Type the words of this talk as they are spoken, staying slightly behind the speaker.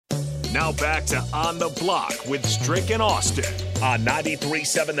Now back to On the Block with Strick and Austin on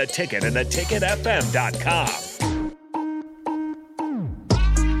 93.7 The Ticket and theticketfm.com.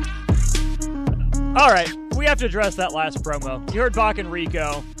 All right, we have to address that last promo. You heard Bach and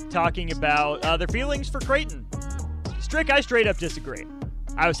Rico talking about their feelings for Creighton. Strick, I straight up disagree.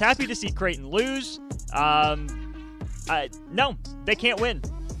 I was happy to see Creighton lose. No, they can't win.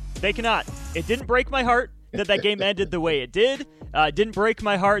 They cannot. It didn't break my heart that game ended the way it did. It didn't break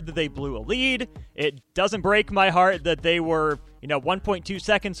my heart that they blew a lead. It doesn't break my heart that they were, 1.2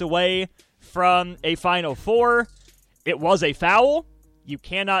 seconds away from a Final Four. It was a foul. You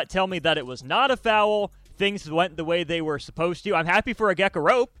cannot tell me that it was not a foul. Things went the way they were supposed to. I'm happy for Ageka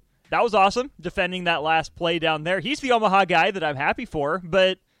Rope. That was awesome, defending that last play down there. He's the Omaha guy that I'm happy for,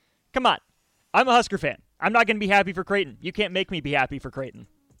 but come on. I'm a Husker fan. I'm not going to be happy for Creighton. You can't make me be happy for Creighton.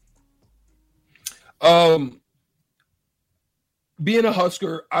 Being a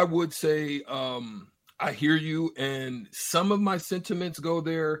Husker, I would say I hear you, and some of my sentiments go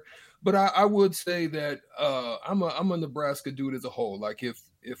there. But I would say that I'm a Nebraska dude as a whole. Like if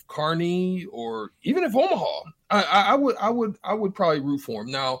Kearney or even if Omaha, I would probably root for him.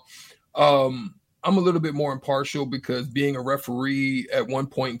 Now, I'm a little bit more impartial because being a referee at one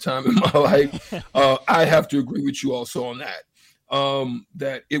point in time in my life, I have to agree with you also on that.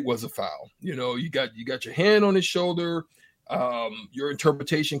 That it was a foul. You got your hand on his shoulder. Your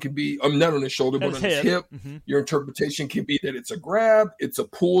interpretation can be, not on his shoulder, but on his hip. Mm-hmm. Your interpretation can be that it's a grab, it's a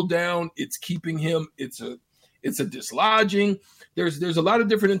pull down, it's keeping him, it's a dislodging. There's a lot of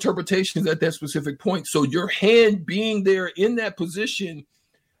different interpretations at that specific point. So your hand being there in that position,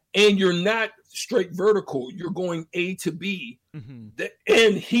 and you're not straight vertical, you're going A to B. Mm-hmm.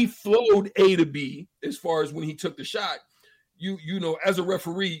 And he flowed A to B as far as when he took the shot. You as a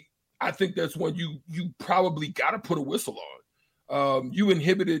referee, I think that's when you probably got to put a whistle on. You were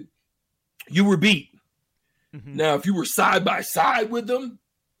beat. Mm-hmm. Now, if you were side by side with them,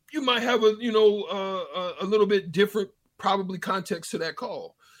 you might have a little bit different probably context to that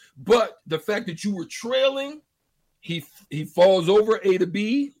call. But the fact that you were trailing, he falls over A to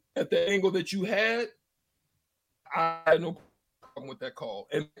B at the angle that you had. I had no problem with that call,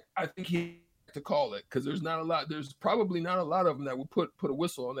 and I think he to call it because there's probably not a lot of them that would put a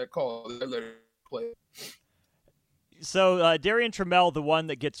whistle on that call and let it play. So Darian Trammell, the one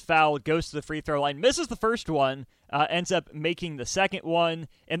that gets fouled, goes to the free throw line, misses the first one, ends up making the second one,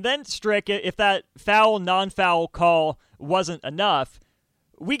 and then Strick, if that foul, non-foul call wasn't enough,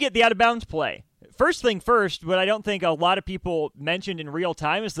 we get the out-of-bounds play. First thing first, what I don't think a lot of people mentioned in real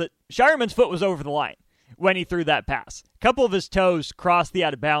time is that Shireman's foot was over the line when he threw that pass. A couple of his toes crossed the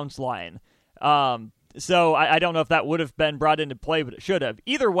out-of-bounds line. So I don't know if that would have been brought into play, but it should have.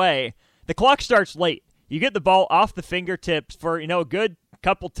 Either way, the clock starts late. You get the ball off the fingertips for, a good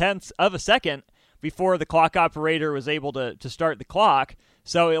couple tenths of a second before the clock operator was able to start the clock.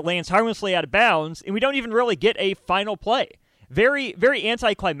 So it lands harmlessly out of bounds, and we don't even really get a final play. Very, very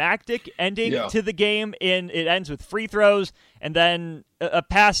anticlimactic ending to the game. It ends with free throws and then a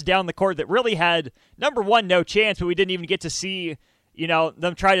pass down the court that really had, number one, no chance, but we didn't even get to see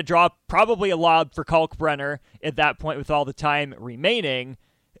them try to draw probably a lob for Kalkbrenner at that point with all the time remaining.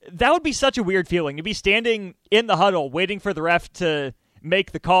 That would be such a weird feeling to be standing in the huddle waiting for the ref to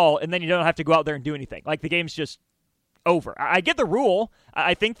make the call, and then you don't have to go out there and do anything. Like the game's just over. I get the rule.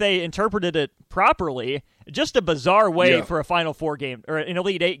 I think they interpreted it properly. Just a bizarre way for a Final Four game or an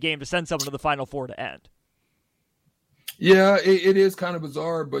Elite Eight game to send someone to the Final Four to end. Yeah, it is kind of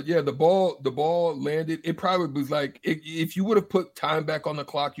bizarre, but the ball landed. It probably was like if you would have put time back on the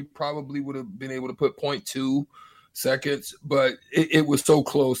clock, you probably would have been able to put 0.2 seconds, but it was so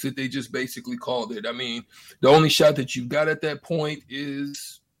close that they just basically called it. I mean, the only shot that you got at that point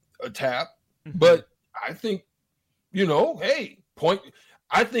is a tap, but I think,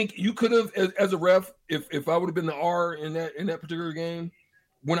 I think you could have, as a ref, if I would have been the R in that particular game,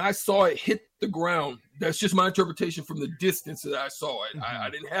 when I saw it hit the ground, that's just my interpretation from the distance that I saw it. I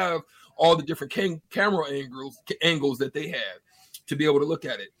didn't have all the different camera angles that they had to be able to look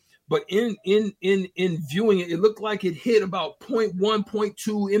at it. But in viewing it, it looked like it hit about 0.1,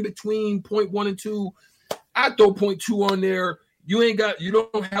 0.2, in between 0.1 and 2. I throw 0.2 on there. You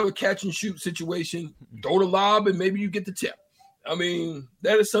don't have a catch and shoot situation. Throw the lob and maybe you get the tip. I mean,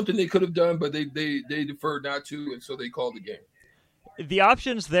 that is something they could have done, but they deferred not to, and so they called the game. The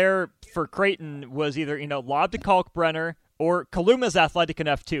options there for Creighton was either, lob to Kalkbrenner, or Kaluma's athletic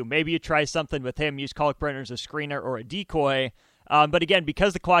enough too. Maybe you try something with him, use Kalkbrenner as a screener or a decoy. But again,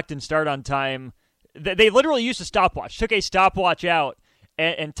 because the clock didn't start on time, they literally used a stopwatch, took a stopwatch out,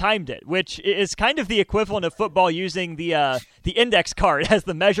 and timed it, which is kind of the equivalent of football using the index card as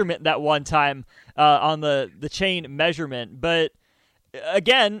the measurement that one time on the chain measurement. But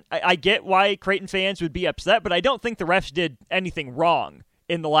again, I get why Creighton fans would be upset, but I don't think the refs did anything wrong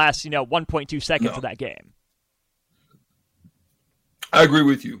in the last 1.2 seconds of that game. I agree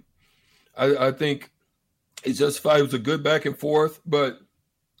with you. I think it's justified. It was a good back and forth, but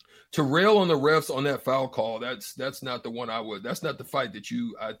to rail on the refs on that foul call, that's not the one I would. That's not the fight that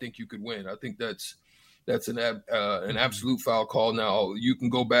I think you could win. I think that's an absolute foul call. Now you can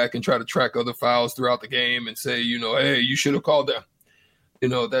go back and try to track other fouls throughout the game and say, hey, you should have called them.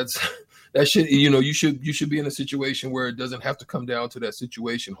 That should, you should be in a situation where it doesn't have to come down to that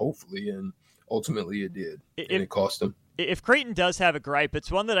situation, hopefully, and ultimately it did, and it cost them. If Creighton does have a gripe,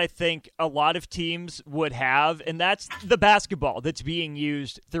 it's one that I think a lot of teams would have, and that's the basketball that's being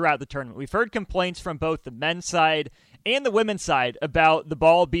used throughout the tournament. We've heard complaints from both the men's side and the women's side about the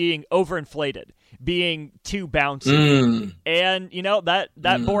ball being overinflated, being too bouncy. And,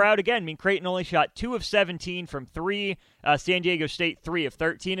 that bore out again. I mean, Creighton only shot 2 of 17 from 3, San Diego State 3 of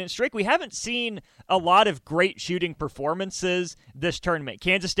 13. And Strick, we haven't seen a lot of great shooting performances this tournament.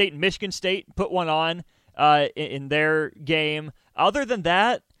 Kansas State and Michigan State put one on in their game. Other than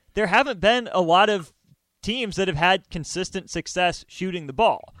that, there haven't been a lot of teams that have had consistent success shooting the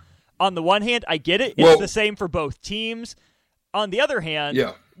ball. On the one hand, I get it. It's the same for both teams. On the other hand,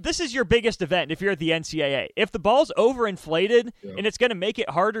 this is your biggest event if you're at the NCAA. If the ball's overinflated and it's going to make it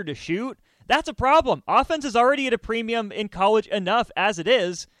harder to shoot, that's a problem. Offense is already at a premium in college enough as it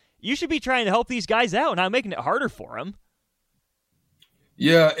is. You should be trying to help these guys out, not making it harder for them.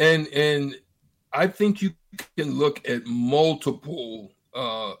 Yeah, and I think you can look at multiple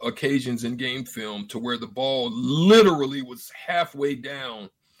occasions in game film to where the ball literally was halfway down.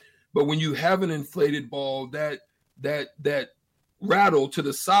 But when you have an inflated ball, that rattle to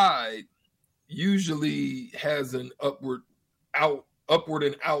the side usually has an upward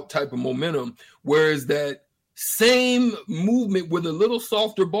and out type of momentum, whereas that same movement with a little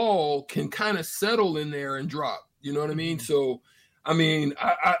softer ball can kind of settle in there and drop. You know what I mean? So, I mean,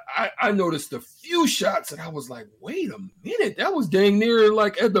 I noticed a few shots and I was like, wait a minute, that was dang near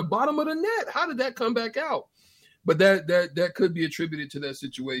like at the bottom of the net. How did that come back out? But that could be attributed to that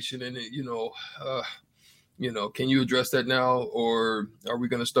situation. And, can you address that now? Or are we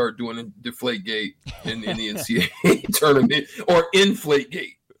going to start doing a deflate gate in the NCAA tournament or inflate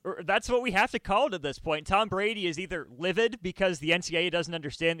gate? That's what we have to call it at this point. Tom Brady is either livid because the NCAA doesn't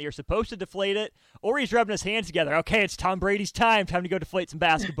understand that you're supposed to deflate it, or he's rubbing his hands together. Okay, it's Tom Brady's time to go deflate some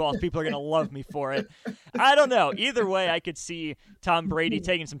basketballs. People are going to love me for it. I don't know. Either way, I could see Tom Brady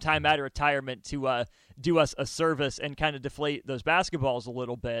taking some time out of retirement to do us a service and kind of deflate those basketballs a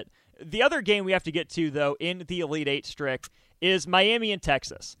little bit. The other game we have to get to, though, in the Elite Eight, Strick, is Miami and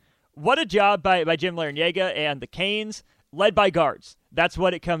Texas. What a job by Jim Larrañaga and the Canes, led by guards. That's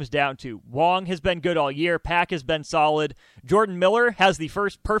what it comes down to. Wong has been good all year. Pack has been solid. Jordan Miller has the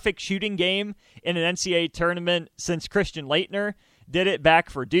first perfect shooting game in an NCAA tournament since Christian Laettner did it back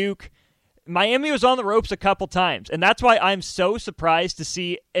for Duke. Miami was on the ropes a couple times, and that's why I'm so surprised to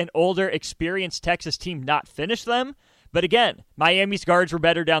see an older, experienced Texas team not finish them. But again, Miami's guards were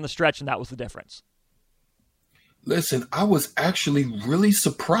better down the stretch, and that was the difference. Listen, I was actually really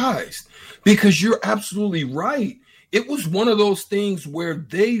surprised because you're absolutely right. It was one of those things where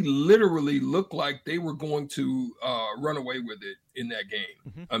they literally looked like they were going to run away with it in that game.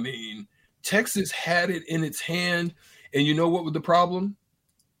 Mm-hmm. I mean, Texas had it in its hand, and you know what was the problem?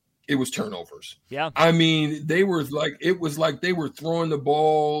 It was turnovers. Yeah. I mean, it was like they were throwing the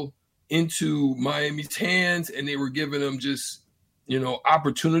ball into Miami's hands, and they were giving them just,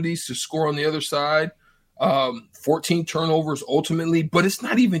 opportunities to score on the other side. 14 turnovers ultimately, but it's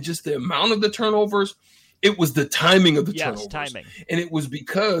not even just the amount of the turnovers. It was the timing of the turnovers. Timing. And it was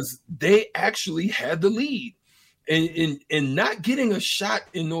because they actually had the lead. And not getting a shot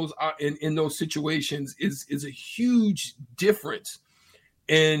in those situations is a huge difference.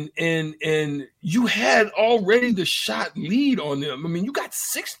 And you had already the shot lead on them. I mean, you got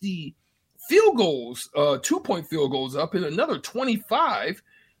 60 field goals, 2-point field goals up, and another 25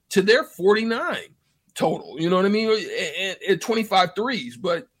 to their 49 total. You know what I mean? And 25 threes.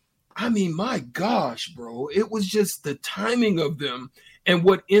 But I mean, my gosh, bro, it was just the timing of them. And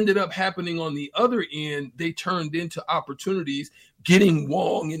what ended up happening on the other end, they turned into opportunities, getting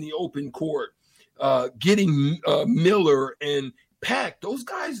Wong in the open court, getting Miller and Pack. Those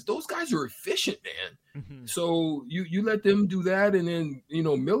guys are efficient, man. Mm-hmm. So you let them do that. And then,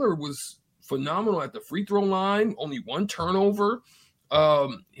 Miller was phenomenal at the free throw line, only one turnover.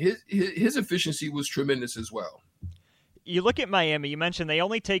 His efficiency was tremendous as well. You look at Miami, you mentioned they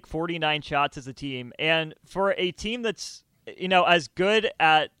only take 49 shots as a team. And for a team that's, as good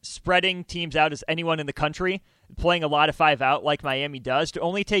at spreading teams out as anyone in the country, playing a lot of 5-out like Miami does, to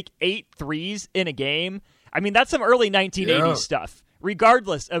only take 8 threes in a game, I mean, that's some early 1980s stuff,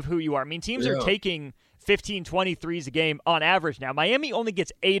 regardless of who you are. I mean, teams are taking 15, 20 threes a game on average now. Miami only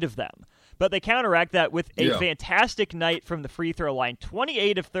gets 8 of them. But they counteract that with a fantastic night from the free throw line.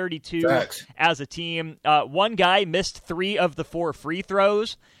 28 of 32 as a team. One guy missed 3 of the 4 free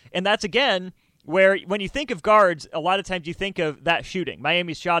throws. And that's, again, where when you think of guards, a lot of times you think of that shooting.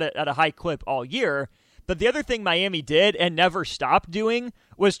 Miami's shot it at a high clip all year. But the other thing Miami did and never stopped doing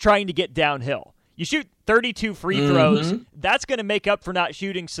was trying to get downhill. You shoot 32 free throws, that's going to make up for not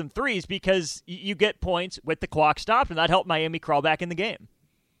shooting some threes because you get points with the clock stopped, and that helped Miami crawl back in the game.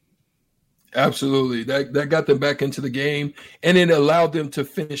 Absolutely. That got them back into the game, and it allowed them to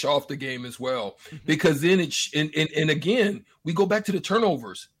finish off the game as well. Because then and again, we go back to the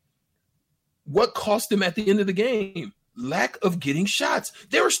turnovers. What cost them at the end of the game? Lack of getting shots.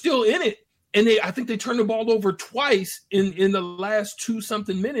 They were still in it. And I think they turned the ball over twice in the last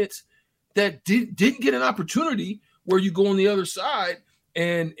 2-something minutes that didn't get an opportunity where you go on the other side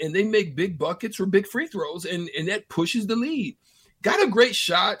and they make big buckets or big free throws, and that pushes the lead. Got a great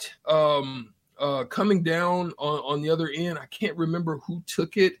shot coming down on the other end. I can't remember who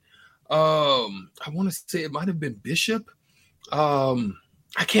took it. I want to say it might have been Bishop.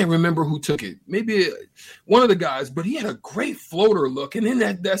 I can't remember who took it. Maybe one of the guys, but he had a great floater look. And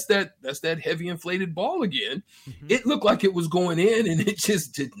then that's that heavy inflated ball again. It looked like it was going in, and it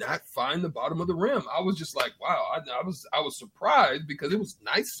just did not find the bottom of the rim. I was just like, wow, I was surprised because it was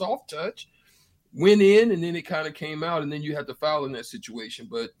nice soft touch. Went in, and then it kind of came out, and then you had to foul in that situation.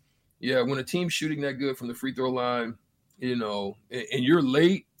 But yeah, when a team's shooting that good from the free throw line, and you're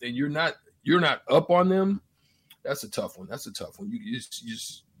late and you're not up on them, that's a tough one.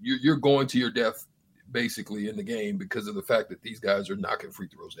 You're going to your death basically in the game because of the fact that these guys are knocking free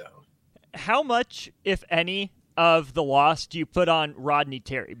throws down. How much, if any, of the loss do you put on Rodney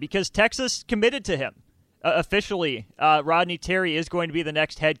Terry? Because Texas committed to him officially. Rodney Terry is going to be the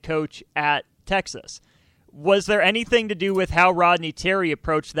next head coach at Texas. Was there anything to do with how Rodney Terry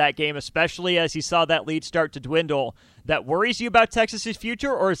approached that game, especially as he saw that lead start to dwindle, that worries you about Texas's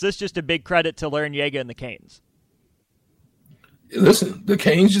future, or is this just a big credit to Larrañaga and the Canes? Listen, the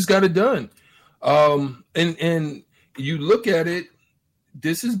Canes just got it done. And you look at it,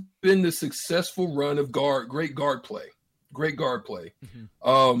 this has been the successful run of great guard play.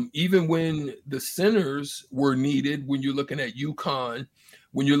 Even when the centers were needed, when you're looking at UConn,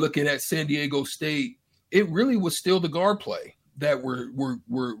 when you're looking at San Diego State, it really was still the guard play that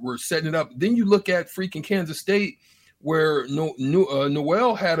we're setting it up. Then you look at freaking Kansas State, where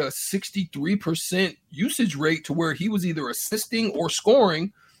Noel had a 63% usage rate to where he was either assisting or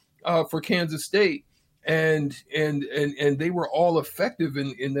scoring for Kansas State, and they were all effective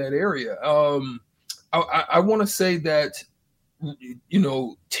in that area. I want to say that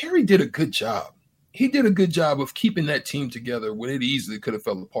Terry did a good job. He did a good job of keeping that team together when it easily could have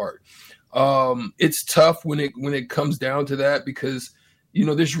fell apart. It's tough when it comes down to that because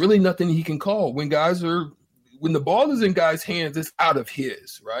there's really nothing he can call when the ball is in guys' hands, it's out of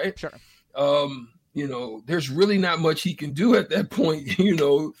his, right? Sure. There's really not much he can do at that point.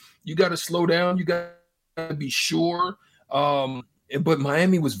 You got to slow down. You got to be sure. But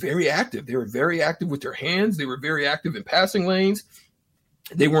Miami was very active. They were very active with their hands. They were very active in passing lanes.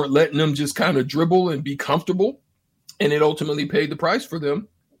 They weren't letting them just kind of dribble and be comfortable. And it ultimately paid the price for them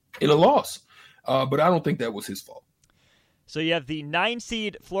in a loss. But I don't think that was his fault. So you have the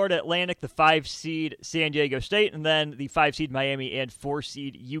 9-seed Florida Atlantic, the 5-seed San Diego State, and then the 5-seed Miami and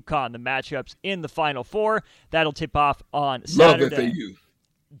 4-seed UConn, the matchups in the Final Four. That'll tip off on Saturday. Love FAU.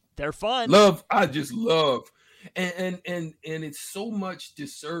 They're fun. I just love. And it's so much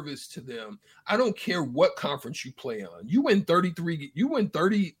disservice to them. I don't care what conference you play on. You win 33, you win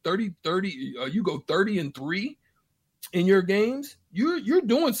 30, you go 30-3 in your games. You're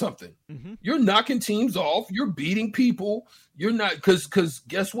doing something. Mm-hmm. You're knocking teams off. You're beating people. You're not because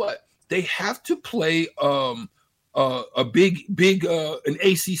guess what? They have to play a big an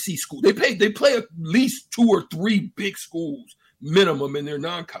ACC school. They play at least 2 or 3 big schools minimum in their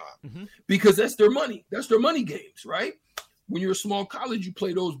non-con because that's their money. That's their money games, right? When you're a small college, you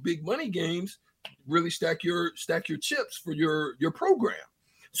play those big money games, really stack your chips for your program.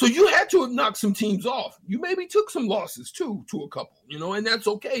 So you had to knock some teams off. You maybe took some losses too, to a couple, and that's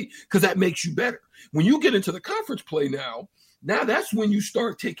okay because that makes you better. When you get into the conference play now, Now that's when you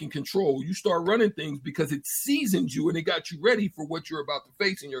start taking control. You start running things because it seasons you and it got you ready for what you're about to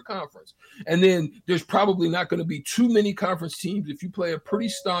face in your conference. And then there's probably not going to be too many conference teams. If you play a pretty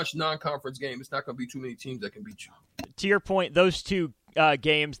staunch non-conference game, it's not going to be too many teams that can beat you. To your point, those two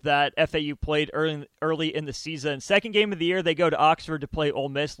games that FAU played early in the season. Second game of the year, they go to Oxford to play Ole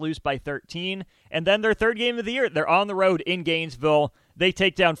Miss, lose by 13. And then their third game of the year, they're on the road in Gainesville. They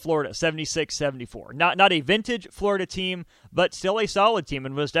take down Florida, 76-74. Not a vintage Florida team, but still a solid team,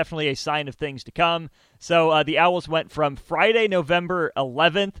 and was definitely a sign of things to come. So the Owls went from Friday, November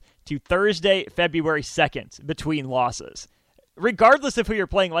 11th to Thursday, February 2nd between losses. Regardless of who you're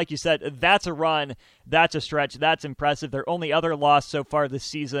playing, like you said, that's a run, that's a stretch, that's impressive. Their only other loss so far this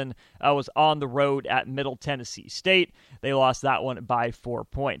season was on the road at Middle Tennessee State. They lost that one by 4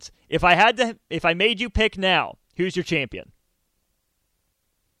 points. If I made you pick now, who's your champion?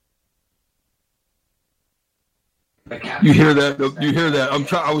 You hear that? You hear that?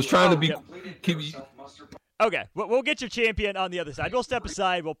 I was trying to be. Okay, we'll get your champion on the other side. We'll step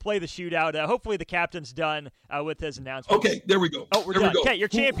aside. We'll play the shootout. Hopefully the captain's done with his announcement. Okay, there we go. Oh, we're done. Okay, your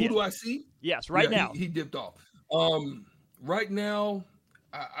champion. Who do I see? Yes, now. He dipped off. Right now,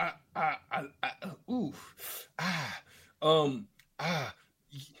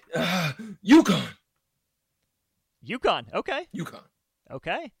 UConn. UConn. Okay. UConn.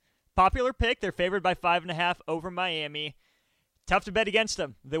 Okay. Popular pick. They're favored by 5.5 over Miami. Tough to bet against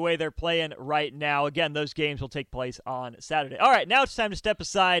them the way they're playing right now. Again, those games will take place on Saturday. All right, now it's time to step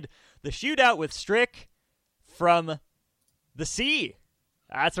aside. The shootout with Strick from the sea.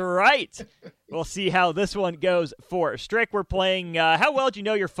 That's right. We'll see how this one goes for Strick. We're playing how well do you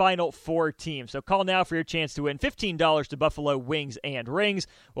know your final four teams? So call now for your chance to win $15 to Buffalo Wings and Rings.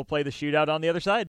 We'll play the shootout on the other side.